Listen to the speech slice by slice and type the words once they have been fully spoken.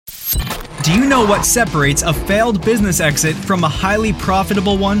Do you know what separates a failed business exit from a highly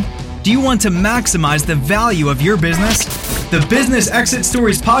profitable one? Do you want to maximize the value of your business? The Business Exit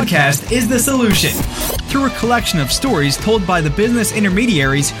Stories podcast is the solution. Through a collection of stories told by the business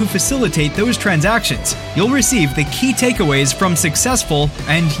intermediaries who facilitate those transactions, you'll receive the key takeaways from successful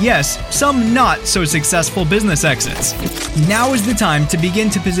and, yes, some not so successful business exits. Now is the time to begin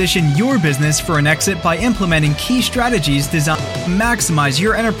to position your business for an exit by implementing key strategies designed to maximize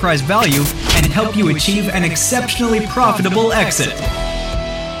your enterprise value and help you achieve an exceptionally profitable exit.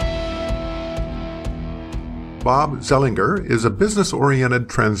 Bob Zellinger is a business-oriented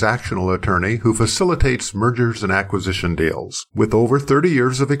transactional attorney who facilitates mergers and acquisition deals. With over 30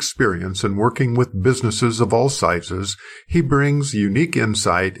 years of experience in working with businesses of all sizes, he brings unique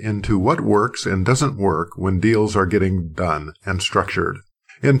insight into what works and doesn't work when deals are getting done and structured.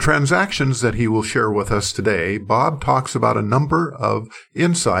 In transactions that he will share with us today, Bob talks about a number of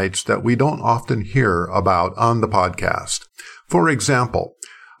insights that we don't often hear about on the podcast. For example,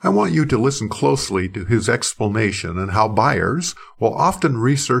 I want you to listen closely to his explanation on how buyers will often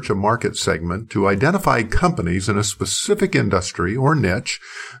research a market segment to identify companies in a specific industry or niche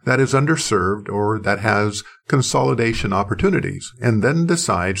that is underserved or that has consolidation opportunities, and then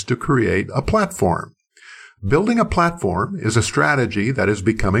decides to create a platform. Building a platform is a strategy that is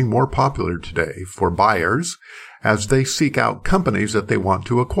becoming more popular today for buyers as they seek out companies that they want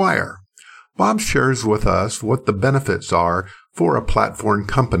to acquire. Bob shares with us what the benefits are for a platform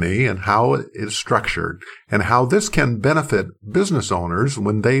company and how it is structured, and how this can benefit business owners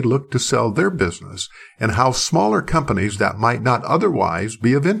when they look to sell their business, and how smaller companies that might not otherwise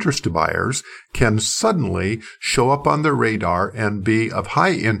be of interest to buyers can suddenly show up on their radar and be of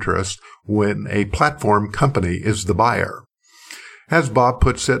high interest when a platform company is the buyer. As Bob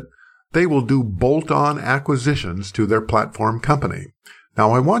puts it, they will do bolt-on acquisitions to their platform company.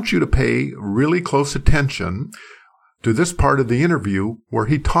 Now, I want you to pay really close attention to this part of the interview where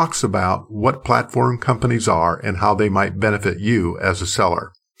he talks about what platform companies are and how they might benefit you as a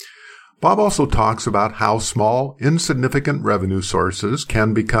seller. Bob also talks about how small, insignificant revenue sources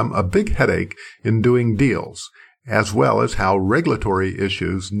can become a big headache in doing deals, as well as how regulatory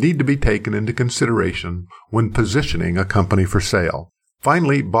issues need to be taken into consideration when positioning a company for sale.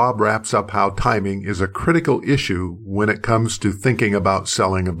 Finally, Bob wraps up how timing is a critical issue when it comes to thinking about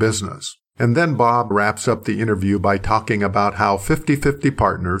selling a business. And then Bob wraps up the interview by talking about how 50-50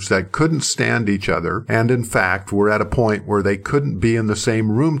 partners that couldn't stand each other and in fact were at a point where they couldn't be in the same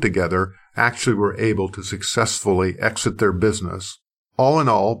room together actually were able to successfully exit their business. All in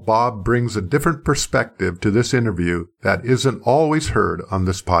all, Bob brings a different perspective to this interview that isn't always heard on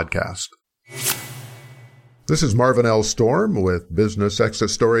this podcast. This is Marvin L. Storm with Business Exit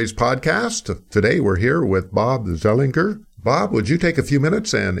Stories podcast. Today we're here with Bob Zellinger. Bob, would you take a few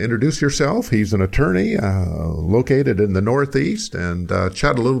minutes and introduce yourself? He's an attorney located in the Northeast, and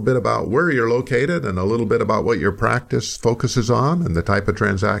chat a little bit about where you're located and a little bit about what your practice focuses on and the type of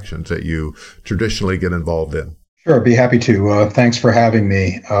transactions that you traditionally get involved in. Sure, I'd be happy to. Thanks for having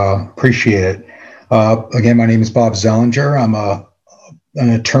me. Appreciate it. Again, my name is Bob Zellinger. I'm an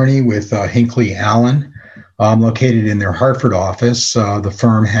attorney with Hinckley Allen. I'm located in their Hartford office. The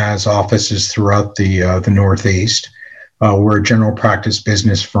firm has offices throughout the Northeast. We're a general practice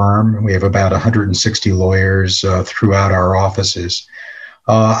business firm. We have about 160 lawyers throughout our offices.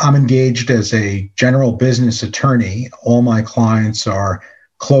 I'm engaged as a general business attorney. All my clients are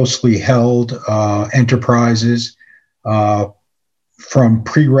closely held enterprises from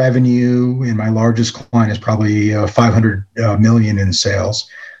pre-revenue, and my largest client is probably 500 million in sales.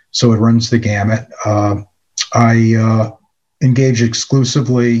 So it runs the gamut. I engage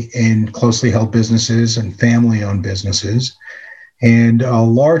exclusively in closely held businesses and family-owned businesses. And a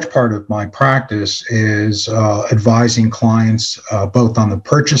large part of my practice is advising clients both on the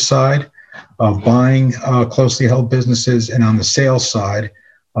purchase side of buying closely held businesses and on the sales side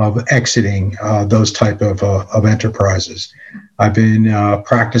of exiting those type of enterprises. I've been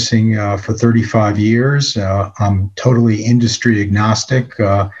practicing for 35 years. I'm totally industry agnostic.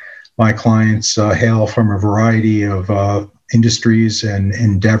 My clients hail from a variety of industries and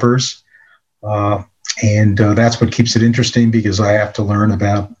endeavors. And that's what keeps it interesting, because I have to learn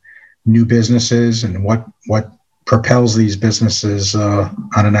about new businesses and what propels these businesses on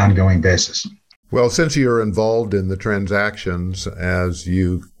an ongoing basis. Well, since you're involved in the transactions, as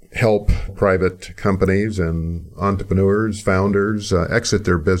you help private companies and entrepreneurs, founders exit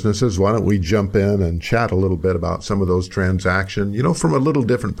their businesses. Why don't we jump in and chat a little bit about some of those transactions, from a little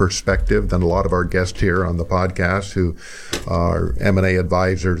different perspective than a lot of our guests here on the podcast who are M&A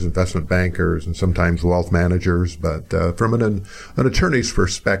advisors, investment bankers, and sometimes wealth managers, but from an attorney's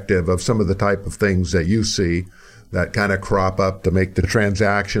perspective of some of the type of things that you see that kind of crop up to make the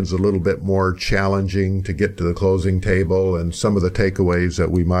transactions a little bit more challenging to get to the closing table, and some of the takeaways that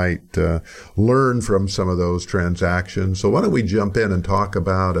we might learn from some of those transactions. So why don't we jump in and talk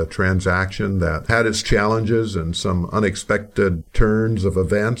about a transaction that had its challenges and some unexpected turns of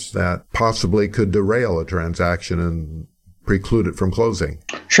events that possibly could derail a transaction and preclude it from closing?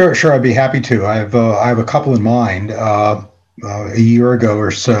 Sure. I'd be happy to. I have a couple in mind. A year ago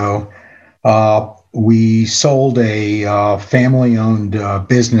or so, we sold a family-owned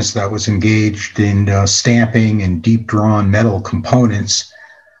business that was engaged in stamping and deep-drawn metal components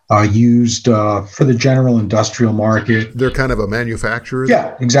used for the general industrial market. They're kind of a manufacturer?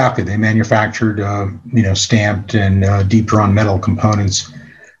 Yeah, exactly. They manufactured, stamped and deep-drawn metal components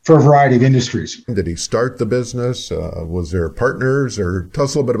for a variety of industries. Did he start the business? Was there partners? Or tell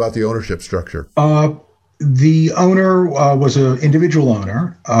us a little bit about the ownership structure. The owner was an individual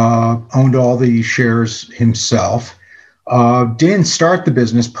owner, owned all the shares himself, didn't start the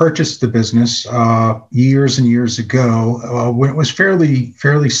business, purchased the business years and years ago when it was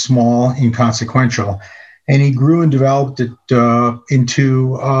fairly small, inconsequential, and he grew and developed it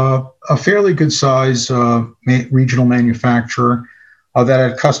into a fairly good size regional manufacturer that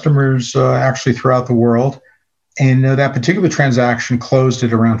had customers actually throughout the world. And that particular transaction closed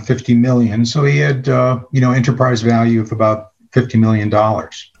at around $50 million. So he had, enterprise value of about $50 million.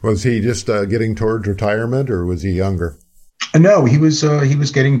 Was he just getting towards retirement, or was he younger? No, he was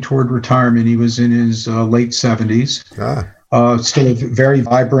getting toward retirement. He was in his late 70s. Still very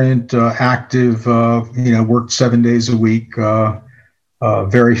vibrant, active, worked 7 days a week,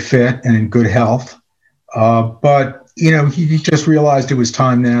 very fit and in good health. But he just realized it was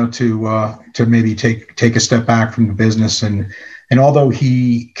time now to maybe take a step back from the business, and although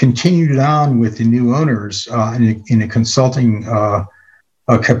he continued on with the new owners in a consulting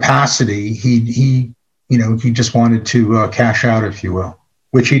capacity, he just wanted to cash out, if you will,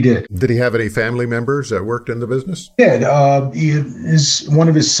 which he did. Did he have any family members that worked in the business? Yeah, one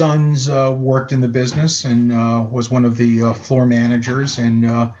of his sons worked in the business and was one of the floor managers,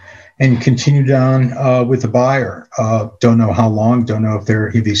 and continued on with the buyer. Don't know how long, don't know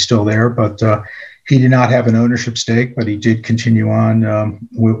if he's still there, but he did not have an ownership stake, but he did continue on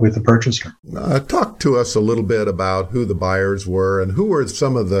with the purchaser. Talk to us a little bit about who the buyers were and who were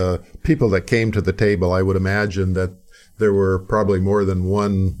some of the people that came to the table. I would imagine that there were probably more than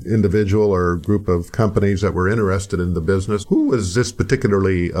one individual or group of companies that were interested in the business. Who was this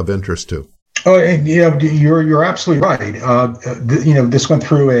particularly of interest to? Oh, you're absolutely right. This went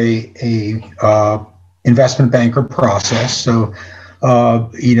through a investment banker process. So,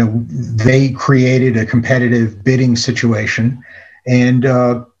 they created a competitive bidding situation, and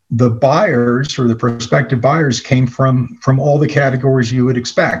the buyers or the prospective buyers came from all the categories you would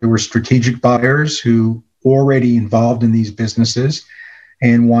expect. There were strategic buyers who already involved in these businesses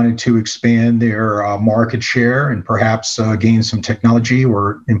and wanted to expand their market share and perhaps gain some technology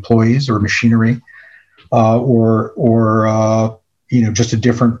or employees or machinery, or just a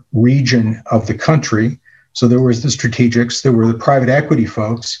different region of the country. So there was the strategics, there were the private equity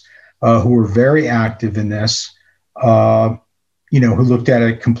folks who were very active in this, who looked at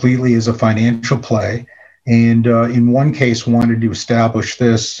it completely as a financial play, and in one case wanted to establish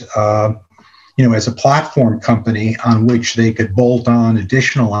this as a platform company on which they could bolt on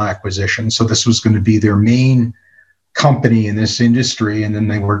additional acquisitions. So this was going to be their main company in this industry, and then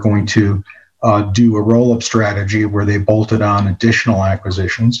they were going to do a roll-up strategy where they bolted on additional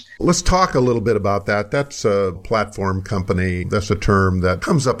acquisitions. Let's talk a little bit about that. That's a platform company. That's a term that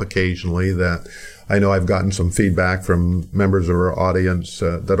comes up occasionally that I know I've gotten some feedback from members of our audience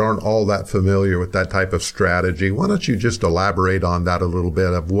that aren't all that familiar with that type of strategy. Why don't you just elaborate on that a little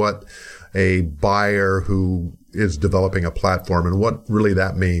bit of what a buyer who is developing a platform and what really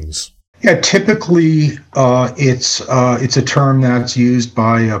that means? Yeah, typically it's a term that's used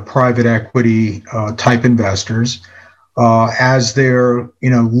by private equity type investors as they're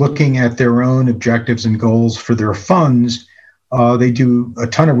looking at their own objectives and goals for their funds. They do a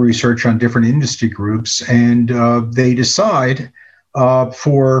ton of research on different industry groups, and they decide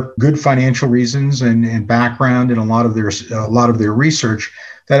for good financial reasons and background and a lot of their research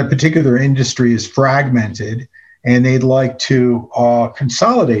that a particular industry is fragmented, and they'd like to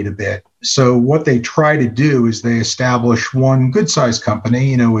consolidate a bit So what they try to do is they establish one good-sized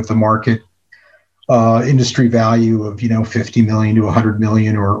company, with the market industry value of 50 million to 100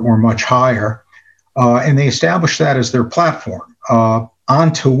 million or much higher, and they establish that as their platform,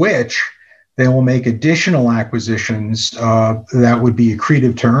 onto which they will make additional acquisitions that would be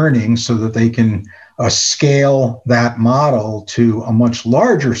accretive to earnings, so that they can scale that model to a much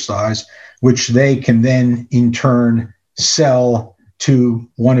larger size, which they can then in turn sell to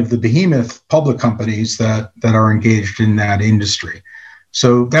one of the behemoth public companies that are engaged in that industry.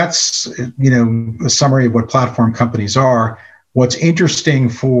 So that's, a summary of what platform companies are. What's interesting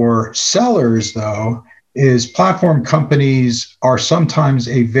for sellers, though, is platform companies are sometimes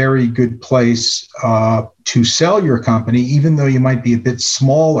a very good place to sell your company, even though you might be a bit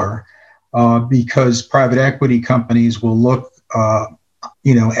smaller, because private equity companies will look,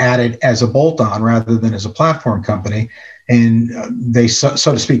 at it as a bolt-on rather than as a platform company, and they, so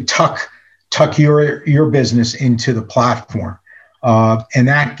to speak, tuck your business into the platform, and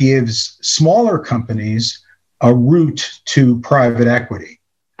that gives smaller companies a route to private equity.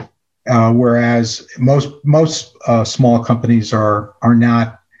 Whereas most small companies are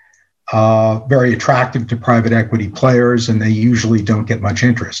not very attractive to private equity players, and they usually don't get much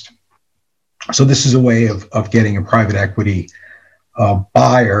interest. So this is a way of getting a private equity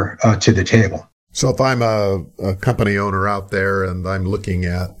buyer to the table. So if I'm a company owner out there and I'm looking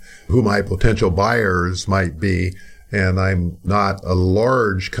at who my potential buyers might be, and I'm not a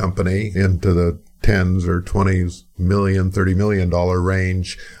large company into the tens or 20s million, $30 million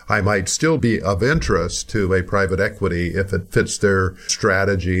range, I might still be of interest to a private equity if it fits their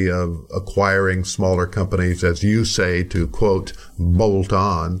strategy of acquiring smaller companies, as you say, to quote, bolt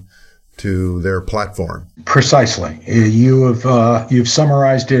on to their platform. Precisely. You've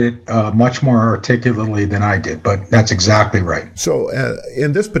summarized it much more articulately than I did, but that's exactly right. So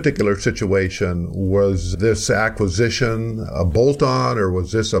in this particular situation, was this acquisition a bolt-on or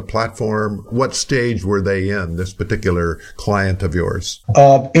was this a platform? What stage were they in, this particular client of yours?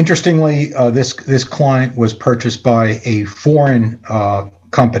 Interestingly, this client was purchased by a foreign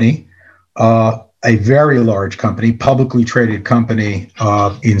company, a very large company, publicly traded company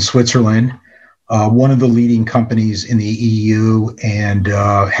in Switzerland, one of the leading companies in the EU, and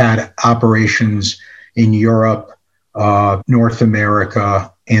had operations in Europe, North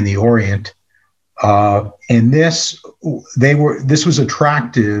America, and the Orient. And this was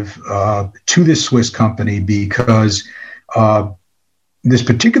attractive to this Swiss company because this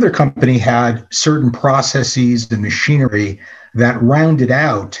particular company had certain processes and machinery that rounded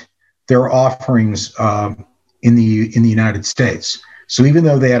out their offerings in the United States. So even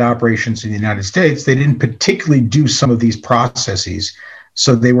though they had operations in the United States, they didn't particularly do some of these processes.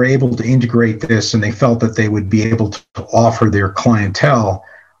 So they were able to integrate this, and they felt that they would be able to offer their clientele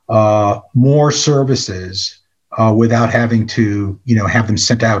more services without having to, have them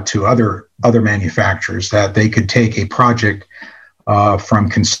sent out to other manufacturers, that they could take a project from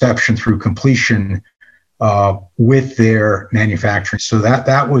conception through completion with their manufacturing. So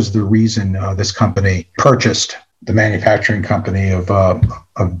that was the reason this company purchased the manufacturing company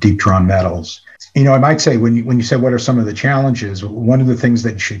of Deep Drawn Metals. I might say, when you said what are some of the challenges, one of the things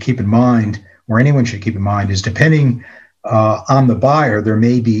that you should keep in mind, or anyone should keep in mind, is depending on the buyer, there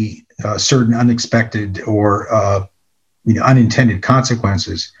may be certain unexpected or unintended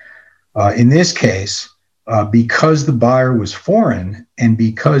consequences. In this case, because the buyer was foreign, and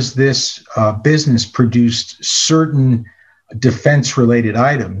because this business produced certain defense-related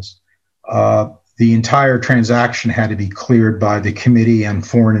items, the entire transaction had to be cleared by the Committee on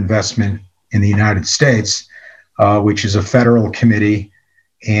Foreign Investment in the United States, which is a federal committee,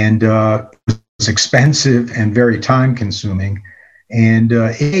 and was expensive and very time-consuming. And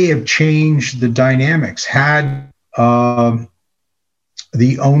it may have changed the dynamics. Had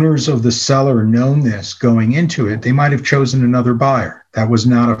the owners of the seller known this going into it, they might have chosen another buyer that was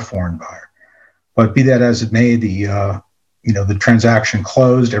not a foreign buyer. But be that as it may, the transaction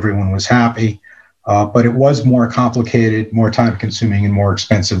closed. Everyone was happy, but it was more complicated, more time-consuming, and more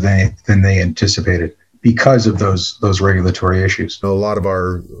expensive than they anticipated because of those regulatory issues. A lot of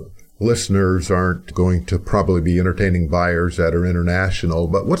our listeners aren't going to probably be entertaining buyers that are international,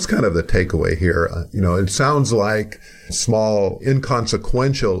 but what's kind of the takeaway here? It sounds like small,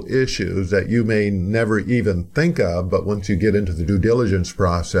 inconsequential issues that you may never even think of, but once you get into the due diligence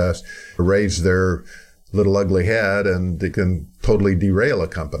process, raise their little ugly head, and they can totally derail a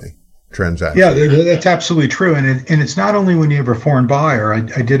company transaction. Yeah, that's absolutely true. And it's not only when you have a foreign buyer. I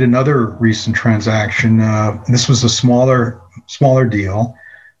did another recent transaction. This was a smaller deal.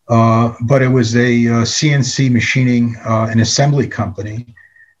 But it was a CNC machining and assembly company.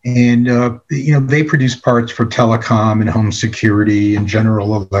 And, they produce parts for telecom and home security and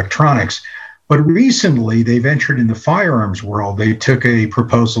general electronics. But recently, they've entered in the firearms world. They took a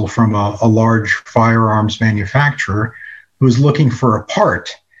proposal from a large firearms manufacturer who was looking for a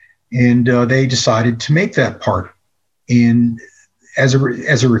part, and they decided to make that part. And as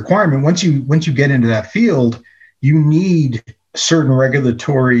a requirement, once you get into that field, you need certain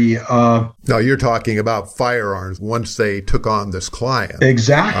regulatory. Now you're talking about firearms. Once they took on this client,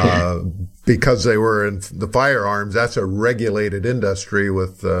 exactly, because they were in the firearms, that's a regulated industry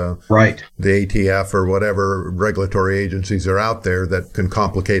with right, the ATF or whatever regulatory agencies are out there that can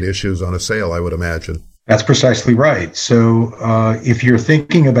complicate issues on a sale, I would imagine. That's precisely right. So if you're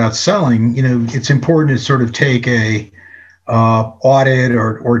thinking about selling, it's important to sort of take a audit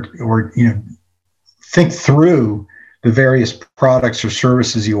or think through the various products or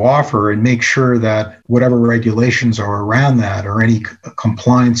services you offer and make sure that whatever regulations are around that or any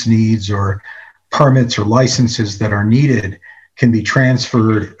compliance needs or permits or licenses that are needed can be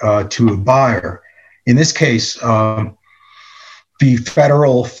transferred to a buyer. In this case, the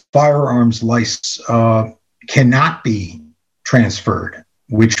federal firearms license cannot be transferred,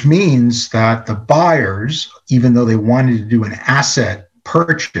 which means that the buyers, even though they wanted to do an asset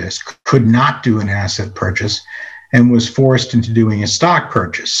purchase, could not do an asset purchase and was forced into doing a stock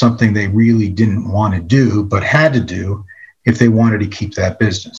purchase, something they really didn't want to do, but had to do if they wanted to keep that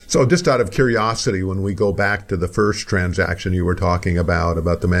business. So just out of curiosity, when we go back to the first transaction you were talking about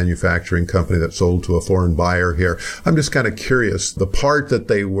the manufacturing company that sold to a foreign buyer here, I'm just kind of curious, the part that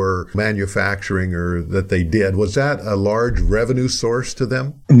they were manufacturing or that they did, was that a large revenue source to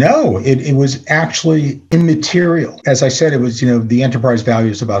them? No, it was actually immaterial. As I said, it was, the enterprise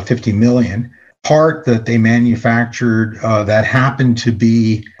value is about $50 million. Part that they manufactured that happened to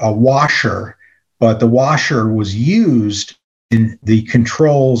be a washer, but the washer was used in the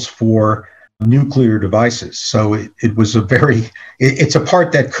controls for nuclear devices. So it was it's a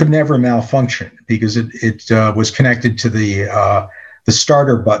part that could never malfunction because it was connected to the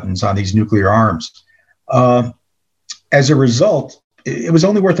starter buttons on these nuclear arms. As a result, it was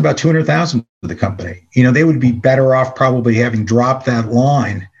only worth about $200,000 to the company. They would be better off probably having dropped that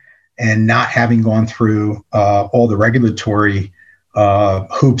line and not having gone through all the regulatory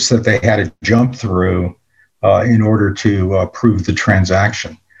hoops that they had to jump through in order to prove the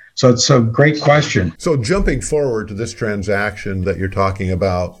transaction. So it's a great question. So jumping forward to this transaction that you're talking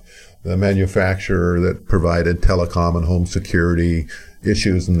about, the manufacturer that provided telecom and home security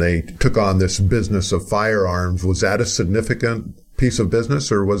issues, and they took on this business of firearms, was that a significant piece of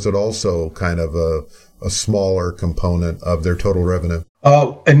business, or was it also kind of a smaller component of their total revenue?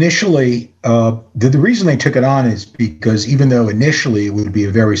 Initially, the reason they took it on is because even though initially it would be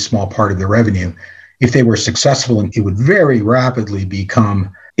a very small part of the revenue, if they were successful, it would very rapidly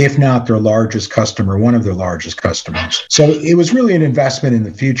become, if not their largest customer, one of their largest customers. So it was really an investment in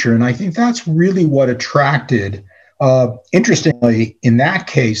the future. And I think that's really what attracted, interestingly, in that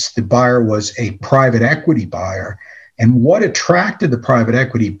case, the buyer was a private equity buyer. And what attracted the private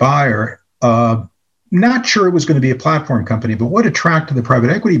equity buyer, not sure it was going to be a platform company, but what attracted the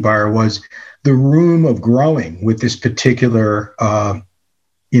private equity buyer was the room of growing with this particular,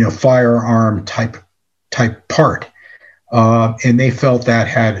 firearm type part. And they felt that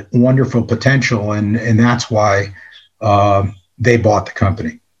had wonderful potential. And that's why they bought the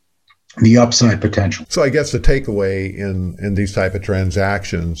company, the upside potential. So I guess the takeaway in these type of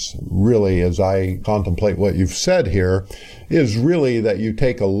transactions, really, as I contemplate what you've said here, is really that you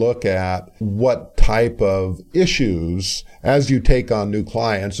take a look at what type of issues as you take on new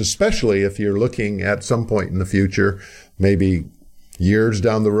clients, especially if you're looking at some point in the future, maybe years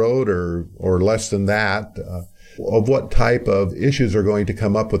down the road or less than that, of what type of issues are going to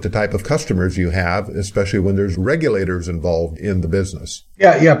come up with the type of customers you have, especially when there's regulators involved in the business.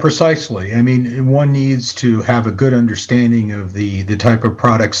 Yeah, precisely. I mean, one needs to have a good understanding of the type of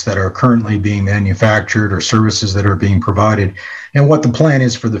products that are currently being manufactured or services that are being provided and what the plan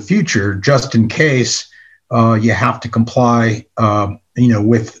is for the future, just in case you have to comply,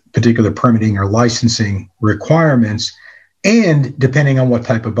 with particular permitting or licensing requirements, and depending on what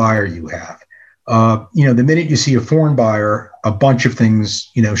type of buyer you have. The minute you see a foreign buyer, a bunch of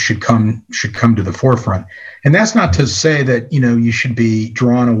things, should come to the forefront. And that's not to say that, you should be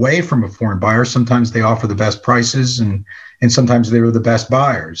drawn away from a foreign buyer. Sometimes they offer the best prices and sometimes they're the best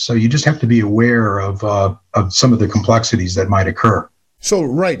buyers. So you just have to be aware of some of the complexities that might occur. So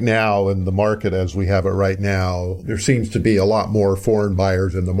right now in the market as we have it right now, there seems to be a lot more foreign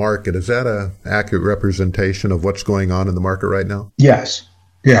buyers in the market. Is that an accurate representation of what's going on in the market right now? Yes,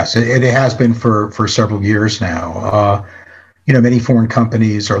 it has been for several years now. many foreign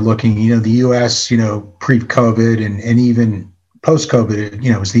companies are looking, the U.S., pre-COVID and even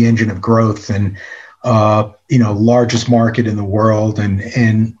post-COVID, is the engine of growth and, largest market in the world.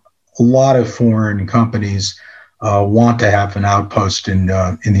 And a lot of foreign companies want to have an outpost in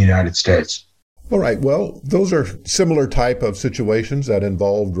the United States. All right. Well, those are similar type of situations that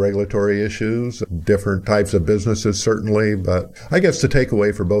involved regulatory issues, different types of businesses, certainly. But I guess the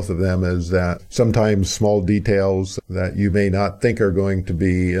takeaway for both of them is that sometimes small details that you may not think are going to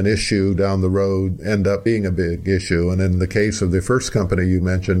be an issue down the road end up being a big issue. And in the case of the first company you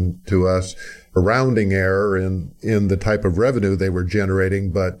mentioned to us, a rounding error in the type of revenue they were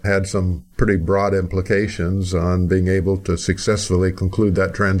generating, but had some pretty broad implications on being able to successfully conclude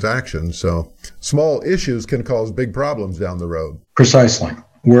that transaction. So small issues can cause big problems down the road. Precisely.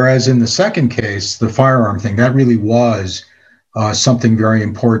 Whereas in the second case, the firearm thing, that really was something very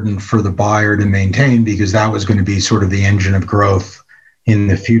important for the buyer to maintain, because that was going to be sort of the engine of growth in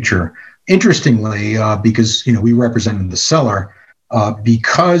the future. Interestingly, because we represented the seller,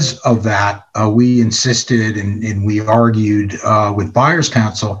 because of that, we insisted and we argued with buyer's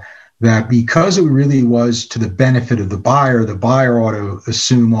counsel that because it really was to the benefit of the buyer ought to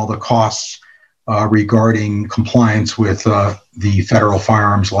assume all the costs regarding compliance with the federal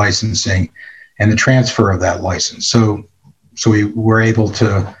firearms licensing and the transfer of that license. So we were able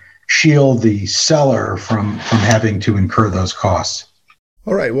to shield the seller from having to incur those costs.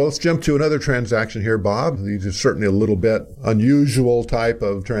 All right, well, let's jump to another transaction here, Bob. These are certainly a little bit unusual type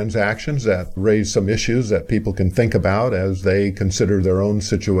of transactions that raise some issues that people can think about as they consider their own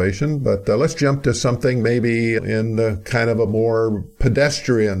situation. But let's jump to something maybe in the kind of a more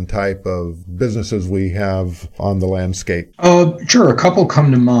pedestrian type of businesses we have on the landscape. Sure, a couple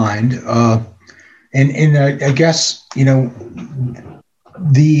come to mind. And I guess,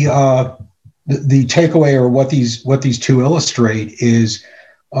 the takeaway, or what these two illustrate, is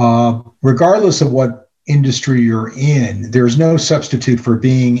regardless of what industry you're in, there's no substitute for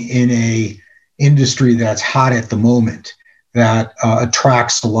being in a industry that's hot at the moment, that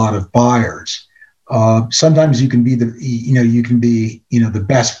attracts a lot of buyers. Sometimes you can be the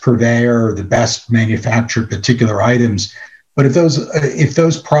best purveyor or the best manufacturer of particular items, but if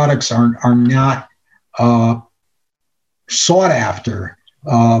those products are not sought after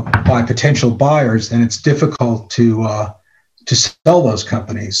by potential buyers, then it's difficult to sell those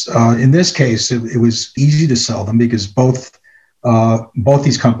companies. In this case, it was easy to sell them because both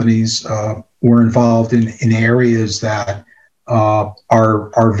these companies were involved in areas that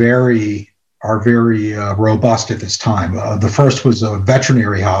are very robust at this time. The first was a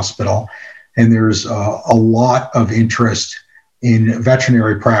veterinary hospital, and there's a lot of interest in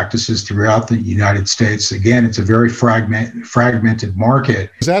veterinary practices throughout the United States. Again, it's a very fragmented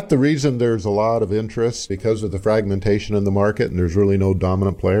market. Is that the reason there's a lot of interest, because of the fragmentation in the market and there's really no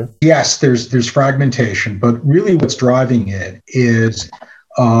dominant player? Yes, there's fragmentation, but really what's driving it is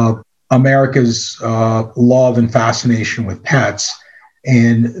America's love and fascination with pets,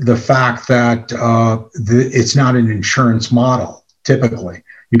 and the fact that it's not an insurance model. Typically,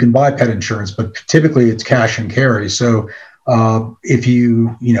 you can buy pet insurance, but typically it's cash and carry. So if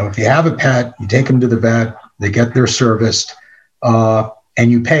you have a pet, you take them to the vet, they get their serviced,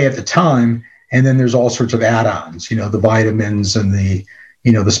 and you pay at the time. And then there's all sorts of add-ons, the vitamins and the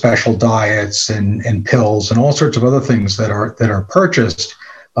special diets and pills and all sorts of other things that are purchased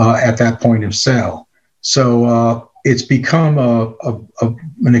at that point of sale. So it's become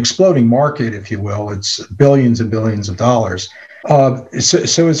an exploding market, if you will. It's billions and billions of dollars.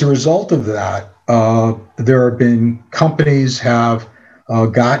 So as a result of that, there have been companies have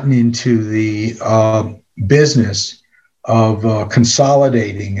gotten into the business of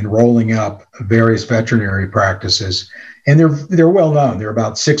consolidating and rolling up various veterinary practices, and they're well known. There are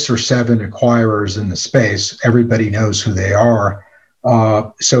about 6 or 7 acquirers in the space. Everybody knows who they are,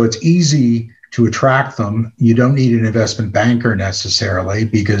 so it's easy to attract them. You don't need an investment banker necessarily,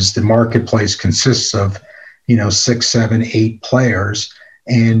 because the marketplace consists of 6, 7, 8 players.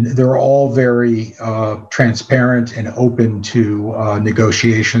 And they're all very transparent and open to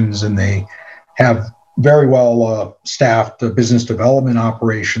negotiations, and they have very well staffed business development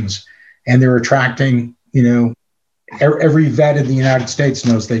operations. And they're attracting, every vet in the United States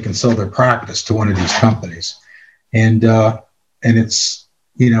knows they can sell their practice to one of these companies, and it's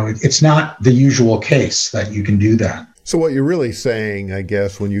it's not the usual case that you can do that. So what you're really saying, I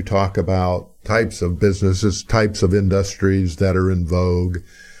guess, when you talk about types of businesses, types of industries that are in vogue,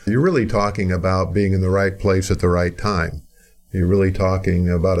 you're really talking about being in the right place at the right time. You're really talking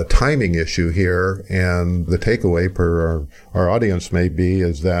about a timing issue here, and the takeaway per our audience may be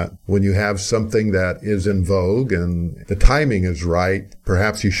is that when you have something that is in vogue and the timing is right,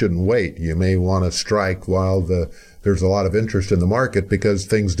 perhaps you shouldn't wait. You may want to strike while there's a lot of interest in the market, because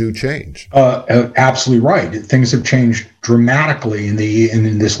things do change. Absolutely right. Things have changed dramatically in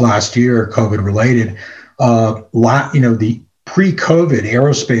this last year, COVID related. The pre-COVID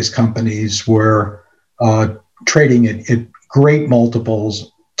aerospace companies were trading at great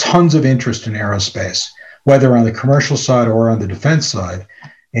multiples, tons of interest in aerospace, whether on the commercial side or on the defense side.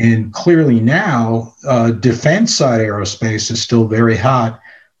 And clearly now, defense side aerospace is still very hot,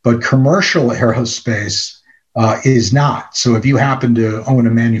 but commercial aerospace is not. So if you happen to own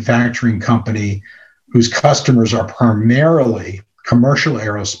a manufacturing company whose customers are primarily commercial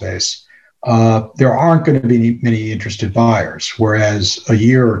aerospace, there aren't going to be many interested buyers, whereas a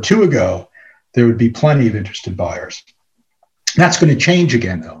year or two ago, there would be plenty of interested buyers. That's going to change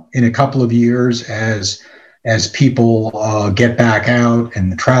again, though, in a couple of years as people get back out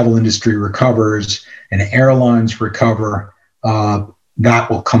and the travel industry recovers and airlines recover. That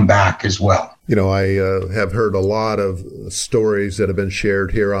will come back as well. I have heard a lot of stories that have been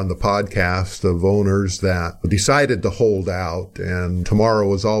shared here on the podcast of owners that decided to hold out, and tomorrow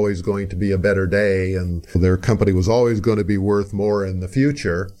was always going to be a better day, and their company was always going to be worth more in the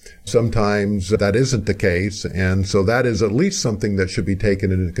future. Sometimes that isn't the case, and so that is at least something that should be taken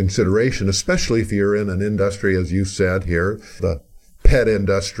into consideration, especially if you're in an industry, as you said here, the pet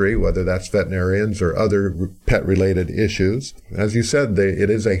industry, whether that's veterinarians or other pet-related issues. As you said, it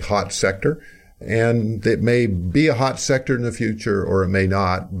is a hot sector. And it may be a hot sector in the future, or it may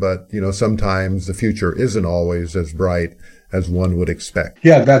not. But, sometimes the future isn't always as bright as one would expect.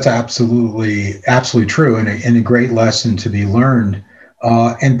 Yeah, that's absolutely true, and a great lesson to be learned.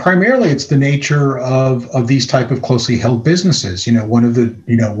 And primarily, it's the nature of these type of closely held businesses. One of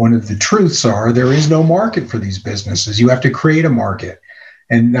the truths are there is no market for these businesses. You have to create a market,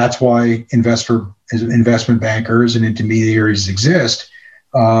 and that's why investment bankers and intermediaries exist.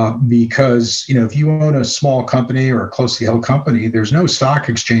 Because, if you own a small company or a closely held company, there's no stock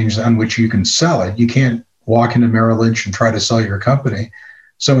exchange on which you can sell it. You can't walk into Merrill Lynch and try to sell your company.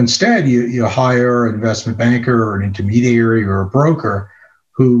 So instead, you hire an investment banker or an intermediary or a broker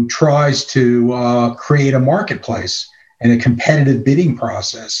who tries to create a marketplace and a competitive bidding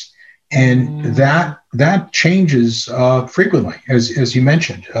process. And that changes frequently, as you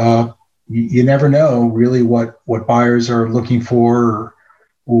mentioned. You never know really what buyers are looking for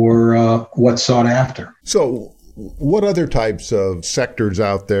or what's sought after. So what other types of sectors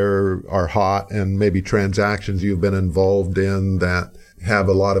out there are hot, and maybe transactions you've been involved in that have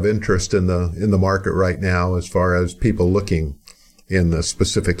a lot of interest in the market right now as far as people looking in the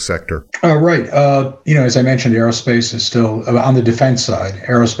specific sector? Right. As I mentioned, aerospace is still on the defense side.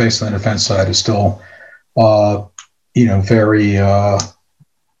 Aerospace on the defense side is still,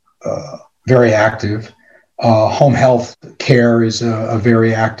 very active. Home health care is a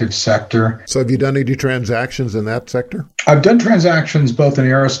very active sector. So have you done any transactions in that sector? I've done transactions both in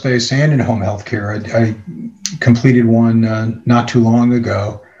aerospace and in home health care. I completed one not too long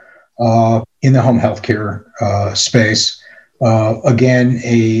ago in the home health care space. Again,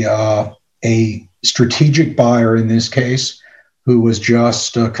 a strategic buyer in this case who was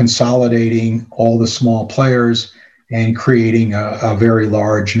just consolidating all the small players and creating a very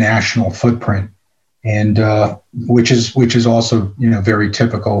large national footprint. And which is also very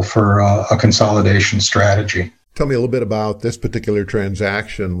typical for a consolidation strategy. Tell me a little bit about this particular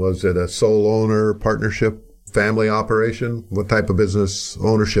transaction. Was it a sole owner partnership, family operation? What type of business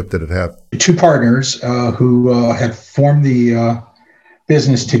ownership did it have? Two partners who had formed the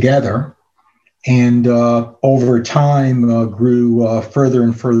business together, and over time grew further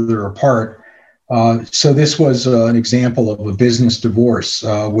and further apart. So this was an example of a business divorce,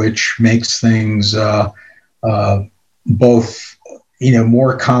 which makes things both,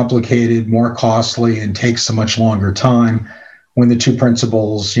 more complicated, more costly, and takes so much longer time when the two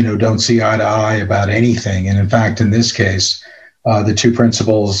principals, don't see eye to eye about anything. And in fact, in this case, the two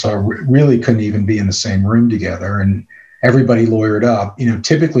principals really couldn't even be in the same room together, and everybody lawyered up.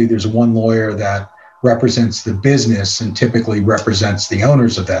 Typically there's one lawyer that represents the business and typically represents the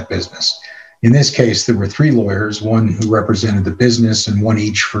owners of that business. In this case, there were three lawyers, one who represented the business and one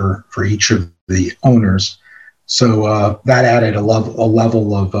each for each of the owners. So that added a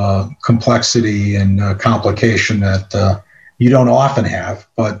level of complexity and complication that you don't often have,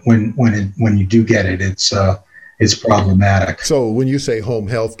 but when you do get it, it's it's problematic. So when you say home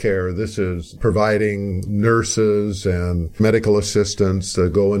health care, this is providing nurses and medical assistants to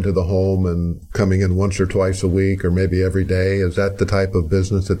go into the home and coming in once or twice a week or maybe every day. Is that the type of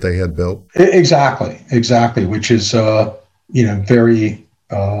business that they had built? Exactly, which is, very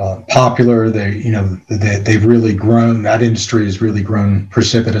popular. They've really grown. That industry has really grown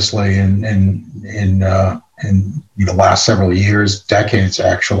precipitously in the last several years, decades,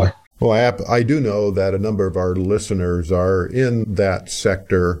 actually. Well, I do know that a number of our listeners are in that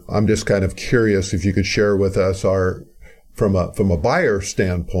sector. I'm just kind of curious if you could share with us from a buyer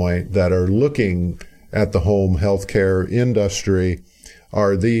standpoint that are looking at the home healthcare industry.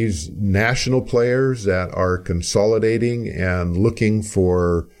 Are these national players that are consolidating and looking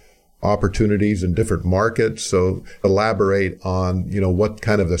for opportunities in different markets? So elaborate on, what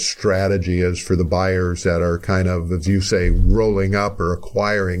kind of the strategy is for the buyers that are kind of, as you say, rolling up or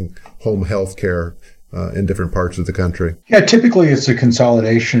acquiring home health care in different parts of the country. Yeah, typically it's a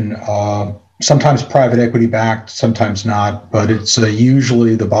consolidation, sometimes private equity backed, sometimes not, but it's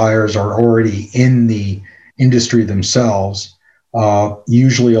usually the buyers are already in the industry themselves,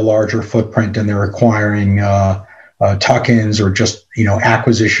 usually a larger footprint, and they're acquiring tuck-ins or just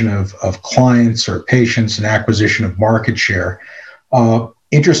acquisition of clients or patients and acquisition of market share.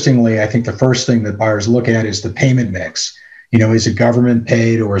 Interestingly, I think the first thing that buyers look at is the payment mix. Is it government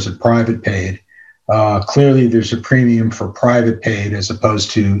paid or is it private paid? Clearly, there's a premium for private paid as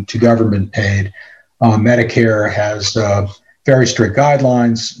opposed to government paid. Medicare has very strict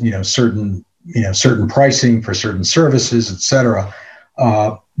guidelines. Certain pricing for certain services, et cetera.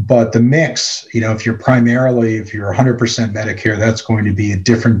 But the mix, if you're 100% Medicare, that's going to be a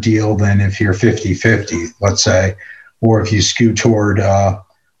different deal than if you're 50-50, let's say, or if you skew toward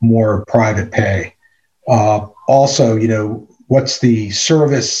more private pay. Also, what's the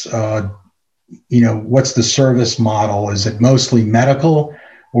service, what's the service model? Is it mostly medical,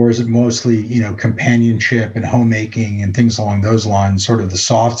 or is it mostly, companionship and homemaking and things along those lines, sort of the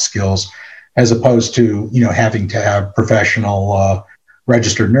soft skills, as opposed to, having to have professional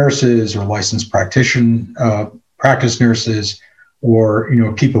registered nurses or licensed practice nurses,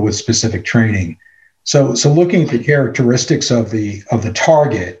 or people with specific training. So looking at the characteristics of the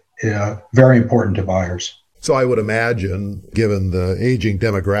target, very important to buyers. So I would imagine, given the aging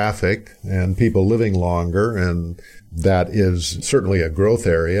demographic and people living longer, and that is certainly a growth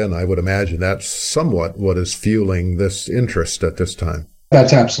area, and I would imagine that's somewhat what is fueling this interest at this time.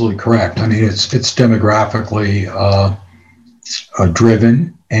 That's absolutely correct. I mean, it's demographically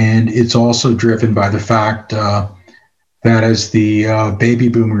driven, and it's also driven by the fact that as the baby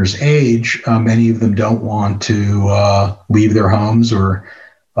boomers age, many of them don't want to leave their homes or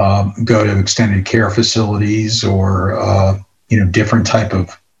go to extended care facilities or different type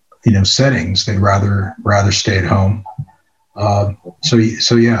of settings. They'd rather stay at home.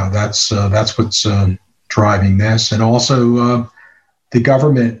 So yeah, that's what's driving this, and also the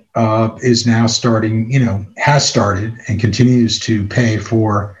government is now starting, has started and continues to pay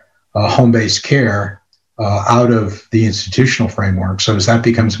for home-based care out of the institutional framework. So as that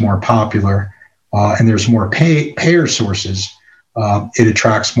becomes more popular and there's more payer sources, it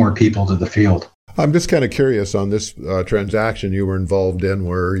attracts more people to the field. I'm just kind of curious on this transaction you were involved in,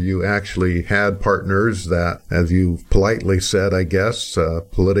 where you actually had partners that, as you politely said, I guess,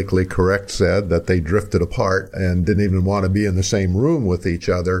 politically correct said, that they drifted apart and didn't even want to be in the same room with each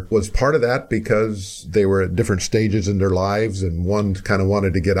other. Was part of that because they were at different stages in their lives and one kind of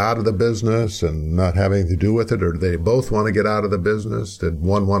wanted to get out of the business and not have anything to do with it, or did they both want to get out of the business? Did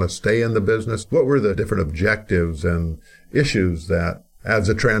one want to stay in the business? What were the different objectives and issues that, as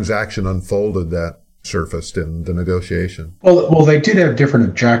the transaction unfolded, that surfaced in the negotiation? Well, they did have different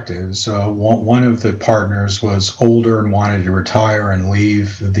objectives. One of the partners was older and wanted to retire and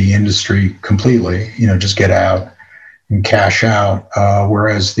leave the industry completely, just get out and cash out.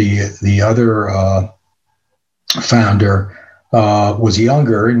 Whereas the other founder was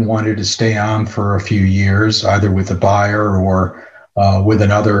younger and wanted to stay on for a few years, either with the buyer or with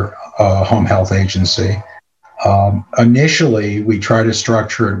another home health agency. Initially, we tried to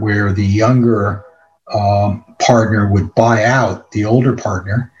structure it where the younger partner would buy out the older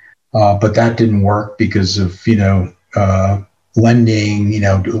partner, but that didn't work because of lending.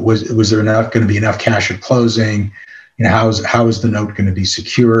 Was there going to be enough cash at closing? How is the note going to be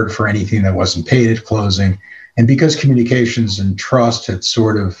secured for anything that wasn't paid at closing? And because communications and trust had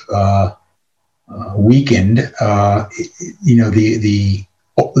sort of weakened, the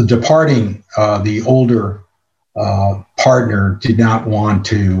departing the older partner did not want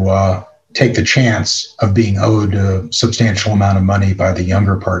to take the chance of being owed a substantial amount of money by the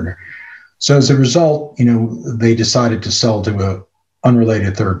younger partner. So as a result, they decided to sell to a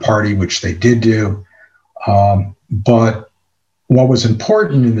unrelated third party, which they did do. But what was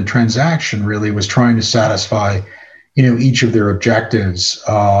important in the transaction really was trying to satisfy, each of their objectives,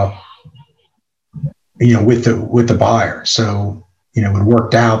 with the buyer. So, it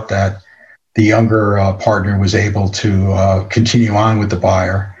worked out that the younger partner was able to continue on with the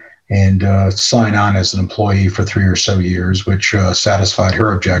buyer and sign on as an employee for 3 or so years, which satisfied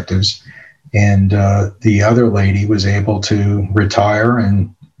her objectives. And the other lady was able to retire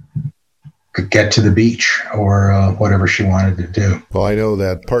and get to the beach or whatever she wanted to do. Well, I know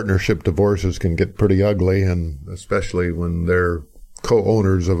that partnership divorces can get pretty ugly, and especially when they're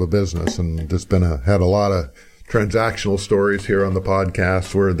co-owners of a business. And there's had a lot of transactional stories here on the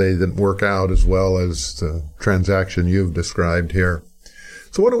podcast where they didn't work out as well as the transaction you've described here.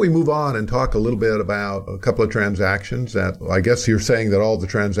 So why don't we move on and talk a little bit about a couple of transactions that I guess you're saying that all the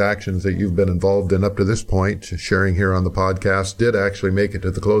transactions that you've been involved in up to this point, sharing here on the podcast, did actually make it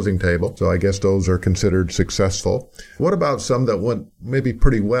to the closing table. So I guess those are considered successful. What about some that went maybe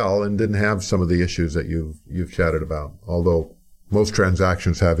pretty well and didn't have some of the issues that you've chatted about? Although most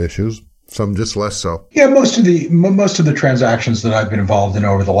transactions have issues, some just less so. Yeah, most of the transactions that I've been involved in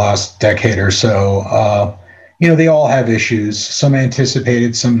over the last decade or so, they all have issues, some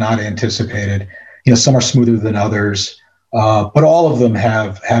anticipated, some not anticipated. Some are smoother than others, but all of them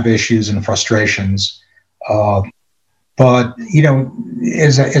have issues and frustrations. But,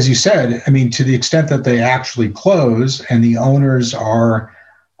 as you said, to the extent that they actually close and the owners are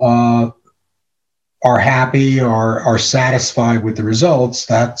happy or are satisfied with the results,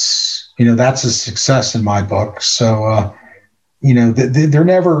 that's a success in my book. So, they're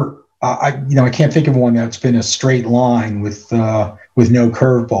never, I can't think of one that's been a straight line with no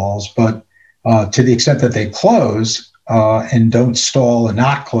curveballs, but to the extent that they close and don't stall and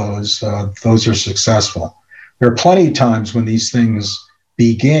not close, those are successful. There are plenty of times when these things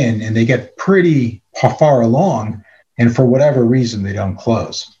begin and they get pretty far along, and for whatever reason, they don't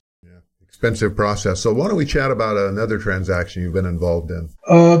close. Yeah, expensive process. So why don't we chat about another transaction you've been involved in?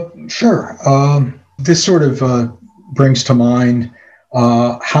 Sure. This sort of brings to mind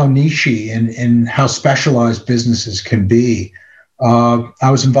how niche and how specialized businesses can be.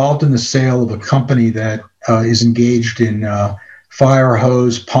 I was involved in the sale of a company that is engaged in fire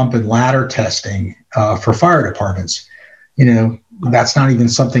hose, pump, and ladder testing for fire departments. That's not even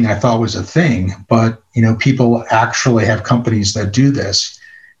something I thought was a thing, but people actually have companies that do this.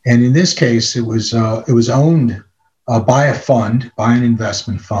 And in this case, it was owned by an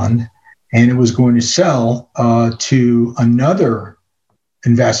investment fund, and it was going to sell to another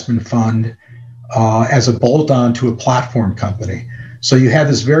investment fund as a bolt-on to a platform company. So you had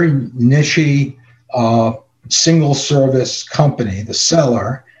this very niche single service company, the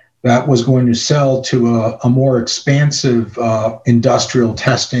seller, that was going to sell to a more expansive industrial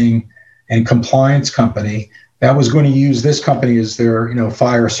testing and compliance company that was going to use this company as their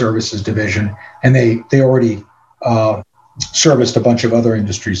fire services division, and they already serviced a bunch of other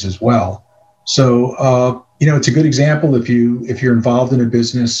industries as well. So it's a good example if you're involved in a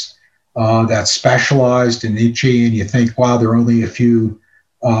business that's specialized and niche, and you think, wow, there are only a few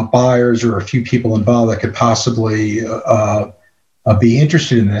buyers or a few people involved that could possibly be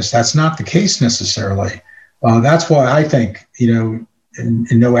interested in this. That's not the case necessarily. That's why I think,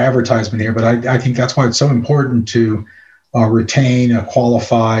 and no advertisement here, but I think that's why it's so important to retain a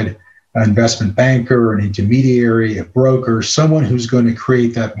qualified investment banker, an intermediary, a broker, someone who's going to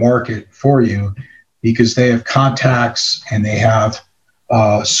create that market for you, because they have contacts and they have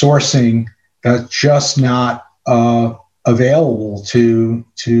sourcing that's just not available to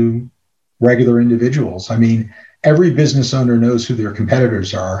regular individuals. Every business owner knows who their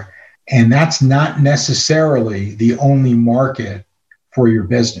competitors are, and that's not necessarily the only market for your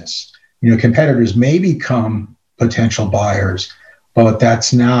business. Competitors may become potential buyers, but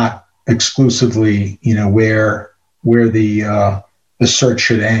that's not exclusively, where the search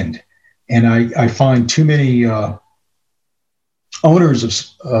should end. And I find too many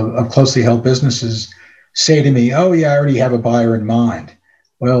owners of closely held businesses say to me, "Oh yeah, I already have a buyer in mind."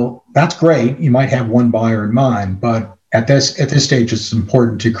 Well, that's great. You might have one buyer in mind, but at this stage, it's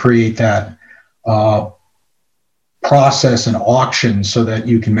important to create that process and auction so that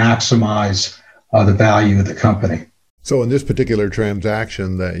you can maximize the value of the company. So in this particular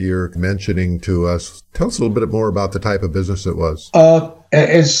transaction that you're mentioning to us, tell us a little bit more about the type of business it was.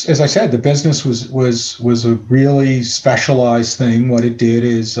 As I said, the business was a really specialized thing. What it did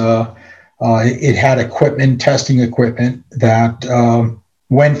is it had testing equipment that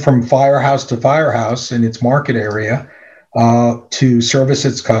went from firehouse to firehouse in its market area to service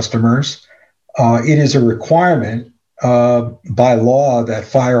its customers. It is a requirement by law that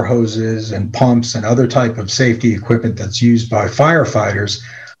fire hoses and pumps and other type of safety equipment that's used by firefighters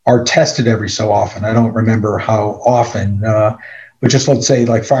are tested every so often. I don't remember how often, but just let's say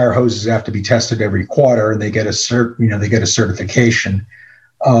like fire hoses have to be tested every quarter, and they get a certification.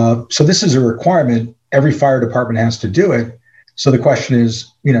 So this is a requirement. Every fire department has to do it. So the question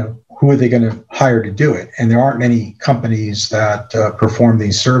is, who are they going to hire to do it? And there aren't many companies that perform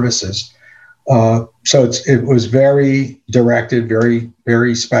these services. So it was very directed, very,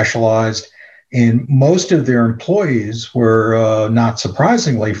 very specialized. And most of their employees were, not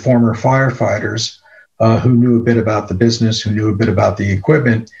surprisingly, former firefighters who knew a bit about the business, who knew a bit about the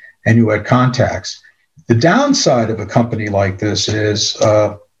equipment, and who had contacts. The downside of a company like this is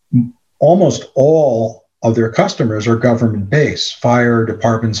almost all of their customers are government-based. Fire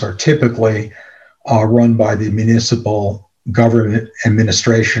departments are typically run by the municipal government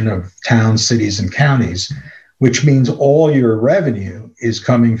administration of towns, cities, and counties, which means all your revenue is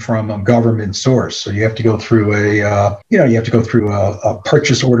coming from a government source. So you have to go through a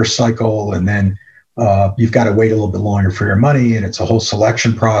purchase order cycle, and then you've got to wait a little bit longer for your money, and it's a whole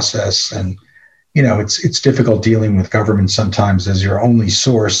selection process. And it's difficult dealing with government sometimes as your only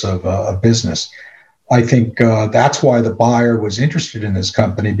source of business. I think that's why the buyer was interested in this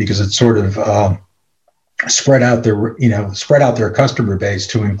company, because it sort of spread out their customer base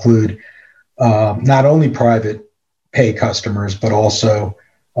to include not only private pay customers, but also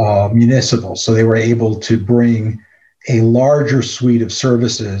municipal. So they were able to bring a larger suite of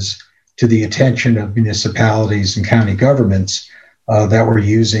services to the attention of municipalities and county governments that were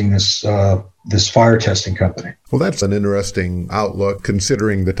using this fire testing company. Well, that's an interesting outlook,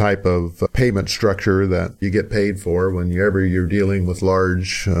 considering the type of payment structure that you get paid for whenever you're dealing with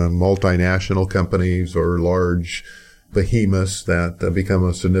large multinational companies or large behemoths that become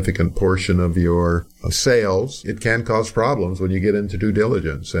a significant portion of your sales. It can cause problems when you get into due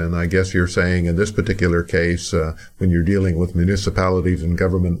diligence. And I guess you're saying in this particular case, when you're dealing with municipalities and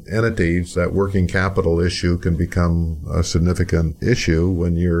government entities, that working capital issue can become a significant issue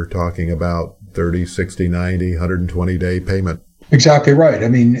when you're talking about 30, 60, 90, 120-day payment. Exactly right. I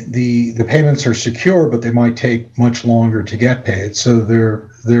mean, the payments are secure, but they might take much longer to get paid. So there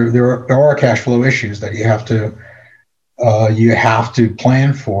are cash flow issues that you have to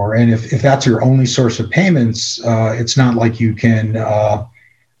plan for. And if that's your only source of payments, it's not like you can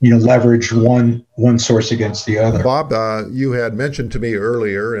leverage one source against the other. Bob, you had mentioned to me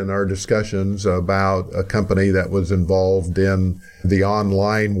earlier in our discussions about a company that was involved in the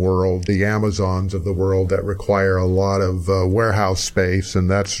online world, the Amazons of the world, that require a lot of warehouse space, and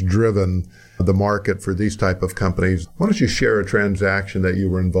that's driven the market for these type of companies. Why don't you share a transaction that you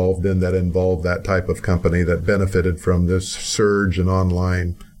were involved in that involved that type of company that benefited from this surge in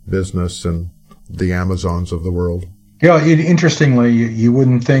online business and the Amazons of the world? Yeah, interestingly, you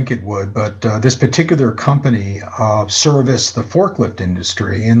wouldn't think it would, but this particular company serviced the forklift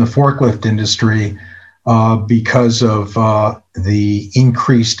industry. And the forklift industry, because of the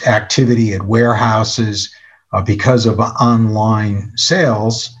increased activity at warehouses, because of online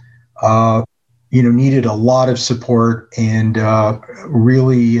sales, needed a lot of support and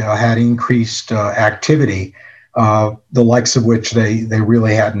really had increased activity, the likes of which they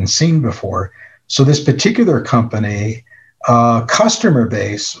really hadn't seen before. So this particular company customer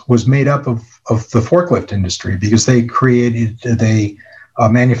base was made up of the forklift industry, because they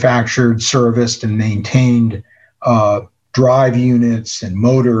manufactured, serviced, and maintained drive units and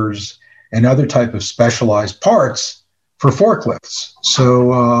motors and other type of specialized parts for forklifts.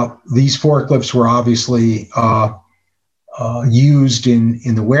 So these forklifts were obviously used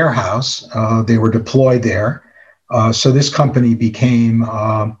in the warehouse. They were deployed there. So this company became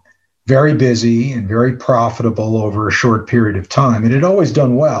very busy and very profitable over a short period of time. It had always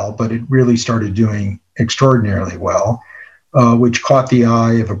done well, but it really started doing extraordinarily well, which caught the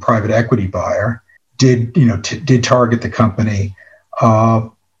eye of a private equity buyer. Did target the company,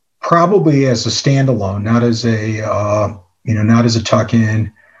 probably as a standalone, not as a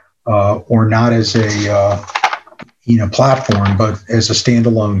tuck-in, or not as a platform, but as a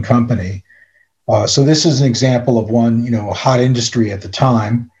standalone company. So this is an example of one, a hot industry at the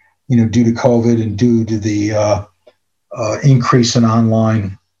time, due to COVID and due to the increase in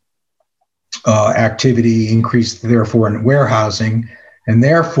online activity, increase therefore in warehousing, and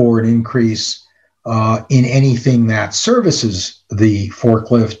therefore an increase in anything that services the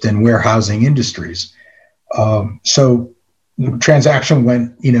forklift and warehousing industries. So the transaction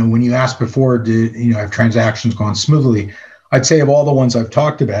went, when you asked before, have transactions gone smoothly? I'd say of all the ones I've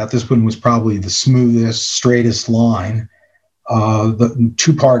talked about, this one was probably the smoothest, straightest line. the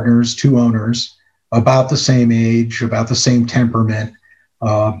two partners, two owners, about the same age, about the same temperament,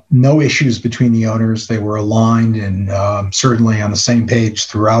 no issues between the owners. They were aligned and certainly on the same page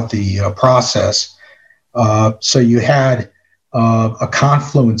throughout the process. So you had a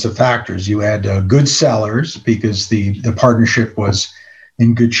confluence of factors. You had good sellers because the partnership was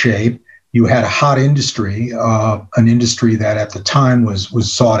in good shape. You had a hot industry, an industry that at the time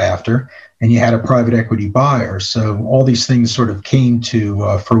was sought after, and you had a private equity buyer. So all these things sort of came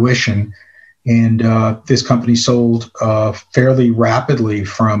to fruition, and this company sold fairly rapidly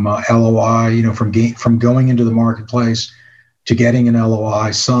from LOI, from going into the marketplace to getting an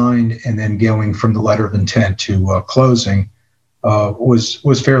LOI signed, and then going from the letter of intent to closing.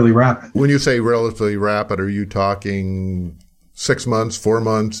 Was fairly rapid. When you say relatively rapid, are you talking 6 months, 4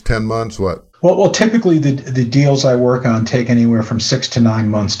 months, 10 months, what? Well, typically the deals I work on take anywhere from 6 to 9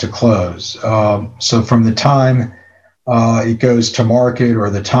 months to close. So from the time it goes to market, or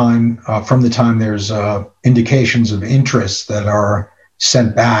from the time there's indications of interest that are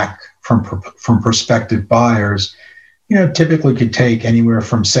sent back from prospective buyers, typically could take anywhere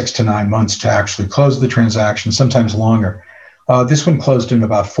from 6 to 9 months to actually close the transaction, sometimes longer. This one closed in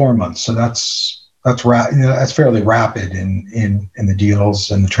about 4 months, so that's fairly rapid in the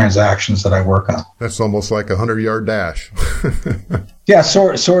deals and the transactions that I work on. That's almost like a 100-yard dash. Yeah,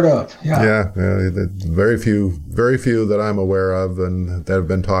 sort of. Yeah. Very few that I'm aware of and that have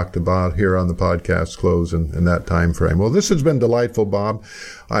been talked about here on the podcast close in that time frame. Well, this has been delightful, Bob.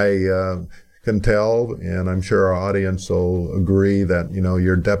 I can tell, and I'm sure our audience will agree, that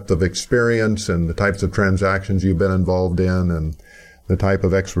your depth of experience and the types of transactions you've been involved in and the type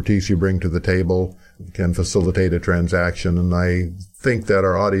of expertise you bring to the table can facilitate a transaction. And I think that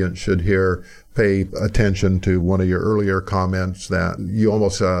our audience should pay attention to one of your earlier comments that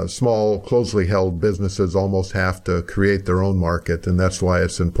small, closely held businesses almost have to create their own market. And that's why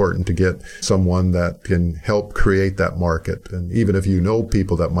it's important to get someone that can help create that market. And even if you know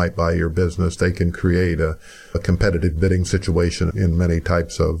people that might buy your business, they can create a competitive bidding situation in many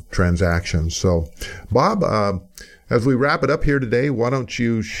types of transactions. So, Bob, as we wrap it up here today, why don't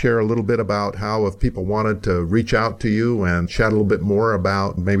you share a little bit about how, if people wanted to reach out to you and chat a little bit more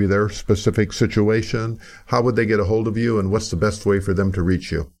about maybe their specific situation, how would they get a hold of you, and what's the best way for them to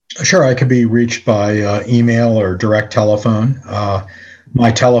reach you? Sure. I could be reached by email or direct telephone.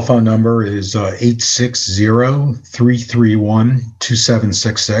 My telephone number is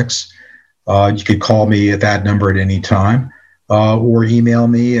 860-331-2766. You could call me at that number at any time, or email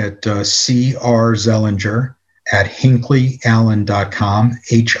me at crzellinger@hinkleyallen.com,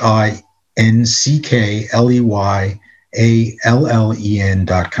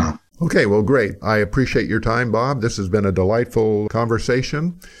 HINCKLEYALLEN.com. Okay, well, great. I appreciate your time, Bob. This has been a delightful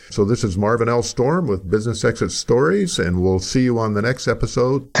conversation. So this is Marvin L. Storm with Business Exit Stories, and we'll see you on the next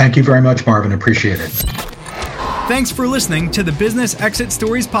episode. Thank you very much, Marvin. Appreciate it. Thanks for listening to the Business Exit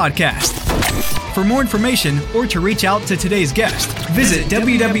Stories podcast. For more information or to reach out to today's guest, visit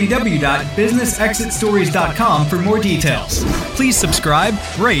www.businessexitstories.com for more details. Please subscribe,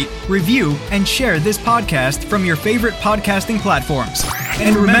 rate, review, and share this podcast from your favorite podcasting platforms.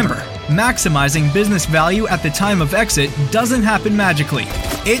 And remember, maximizing business value at the time of exit doesn't happen magically.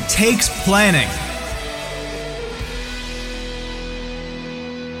 It takes planning.